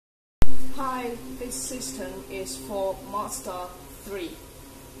Hi, this system is for Mazda 3.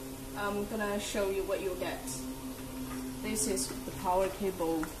 I'm gonna show you what you'll get. This is the power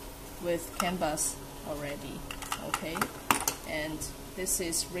cable with CAN bus already, okay? And this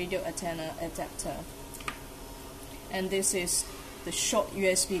is radio antenna adapter. And this is the short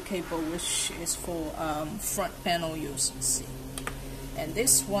USB cable, which is for front panel use. See. And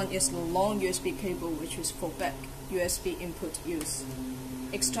this one is the long USB cable, which is for back USB input use.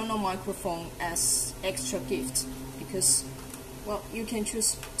 External microphone as extra gift, because well, you can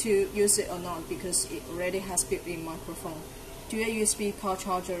choose to use it or not because it already has built-in microphone. Dual USB car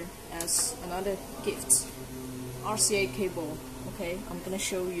charger as another gift. RCA cable. Okay, I'm gonna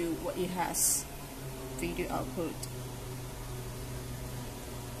show you what it has. Video output.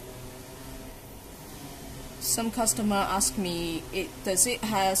 Some customer ask me, does it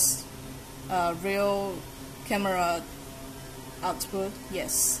has a real camera output?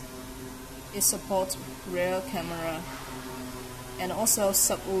 Yes, it supports rear camera and also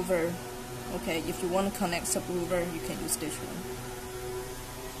subwoofer. Okay, if you want to connect subwoofer, you can use this one.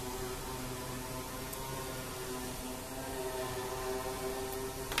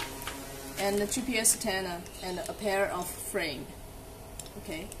 And the GPS antenna and a pair of frame.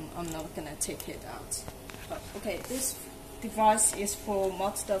 Okay, I'm not gonna take it out. But okay, this device is for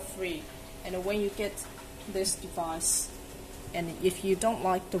Mazda 3, and when you get this device, and if you don't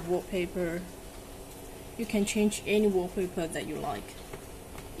like the wallpaper, you can change any wallpaper that you like,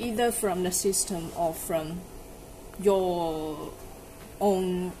 either from the system or from your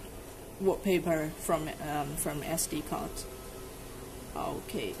own wallpaper from SD card.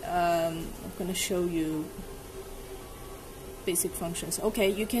 Okay, I'm gonna show you basic functions. Okay,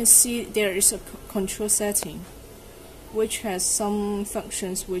 you can see there is a control setting which has some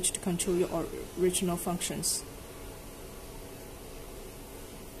functions which to control your original functions.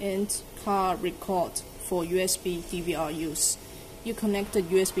 And car record for USB DVR use. You connect the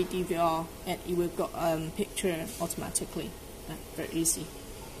USB DVR and it will go picture automatically. Very easy.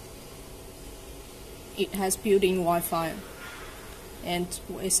 It has built-in Wi-Fi. And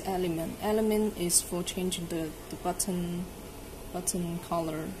what is element? Element is for changing the button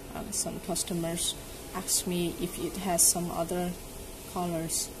color. Some customers ask me if it has some other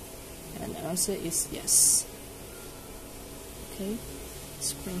colors, and the answer is yes. Okay.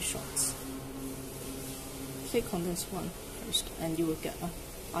 Screenshots. Click on this one first and you will get an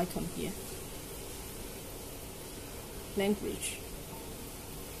icon here. Language.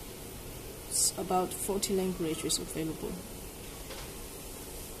 It's about 40 languages available.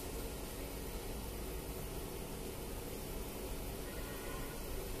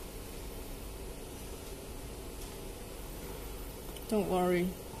 Don't worry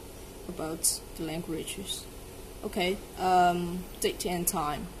about the languages. Okay, date and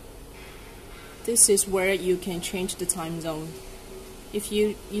time. This is where you can change the time zone. If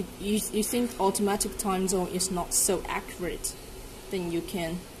you think automatic time zone is not so accurate, then you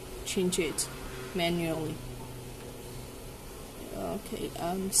can change it manually. Okay,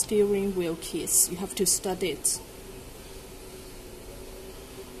 steering wheel keys. You have to study it.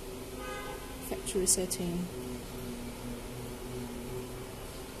 Factory setting.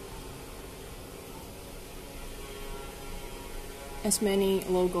 As many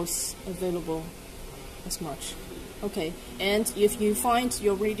logos available as much. Okay, and if you find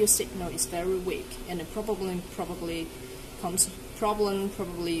your radio signal is very weak, and the problem probably comes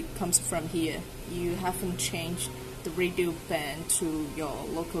from here, you haven't changed the radio band to your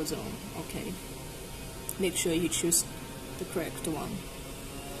local zone. Okay, make sure you choose the correct one.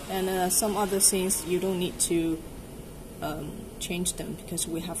 And some other things you don't need to change them because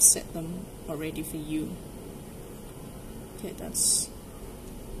we have set them already for you. Okay, that's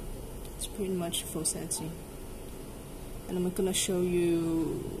pretty much for setting. And I'm gonna show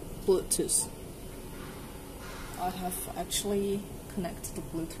you Bluetooth. I have actually connected the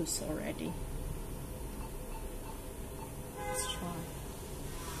Bluetooth already. Let's try.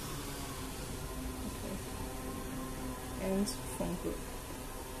 Okay. And phone group.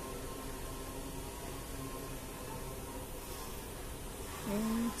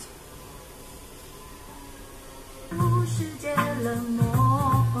 And世界冷漠，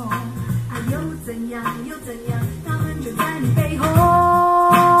又怎样又怎样，他们就在你背后。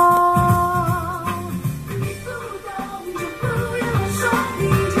你不懂就不要说，已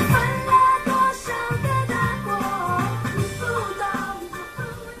经犯了多少个大过。你不懂就不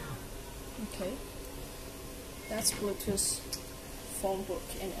要。Okay, that's Bluetooth phone book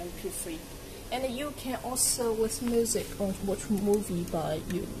and MP3. And you can also, with music or watch movie by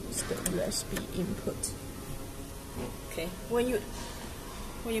use the USB input. Okay, when you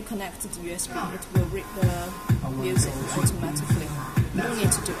when you connect to the USB, it will read the music automatically. You don't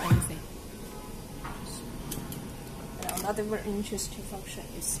need to do anything. And another very interesting function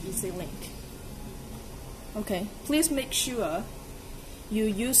is Easy Link. Okay, please make sure you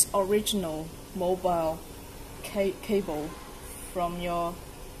use original mobile cable from your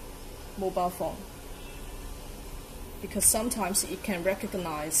mobile phone, because sometimes it can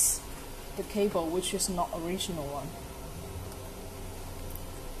recognize the cable which is not original one.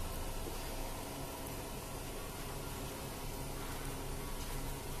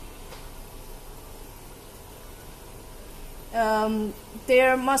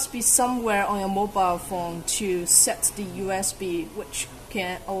 There must be somewhere on your mobile phone to set the USB which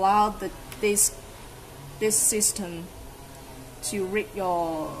can allow this system to read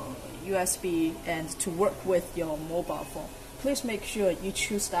your USB and to work with your mobile phone. Please make sure you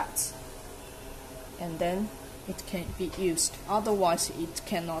choose that, and then it can be used. Otherwise, it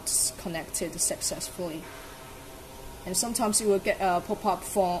cannot connect it successfully. And sometimes you will get a pop-up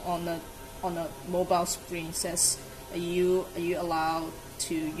phone on a mobile screen says, Are you allowed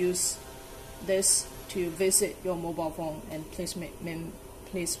to use this to visit your mobile phone? And please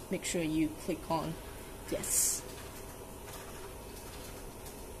make sure you click on yes.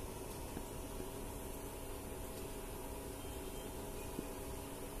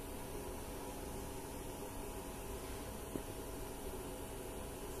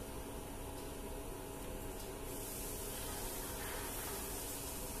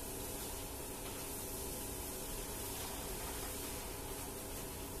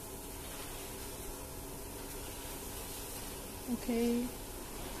 Okay.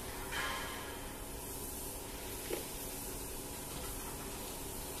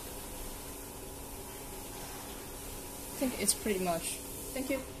 I think it's pretty much. Thank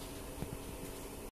you.